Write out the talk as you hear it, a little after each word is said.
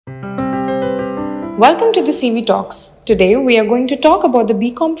Welcome to the CV Talks. Today we are going to talk about the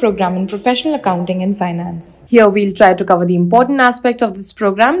BCom program in Professional Accounting and Finance. Here we'll try to cover the important aspects of this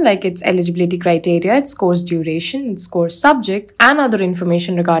program like its eligibility criteria, its course duration, its course subjects, and other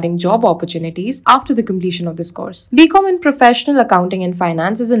information regarding job opportunities after the completion of this course. BCom in Professional Accounting and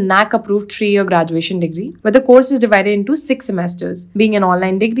Finance is a NAAC-approved 3-year graduation degree where the course is divided into 6 semesters. Being an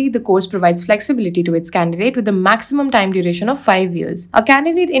online degree, the course provides flexibility to its candidate with a maximum time duration of 5 years. A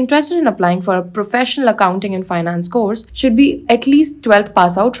candidate interested in applying for a Professional Accounting and Finance course should be at least 12th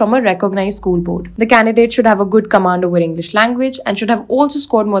pass out from a recognized school board. The candidate should have a good command over English language and should have also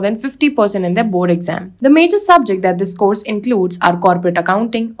scored more than 50% in their board exam. The major subject that this course includes are corporate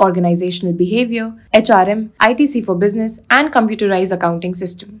accounting, organizational behavior, HRM, ITC for business, and computerized accounting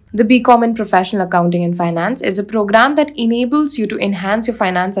system. The BCom in Professional Accounting and Finance is a program that enables you to enhance your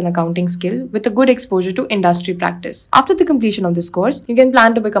finance and accounting skill with a good exposure to industry practice. After the completion of this course, you can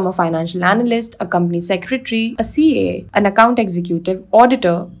plan to become a financial analyst, a company secretary, a CA, an account executive,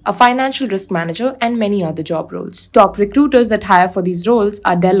 auditor, a financial risk manager, and many other job roles. Top recruiters that hire for these roles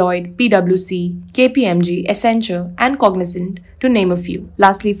are Deloitte, PwC, KPMG, Accenture, and Cognizant, to name a few.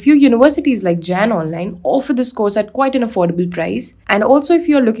 Lastly, few universities like Jan Online offer this course at quite an affordable price. And also, if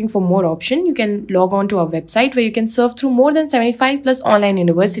you are looking for more options, you can log on to our website where you can surf through more than 75 plus online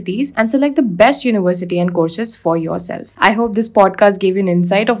universities and select the best university and courses for yourself. I hope this podcast gave you an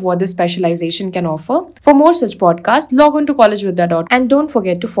insight of what this specialization can offer. For more such podcasts, log on to collegevidya.com and don't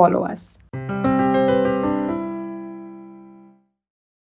forget to follow us.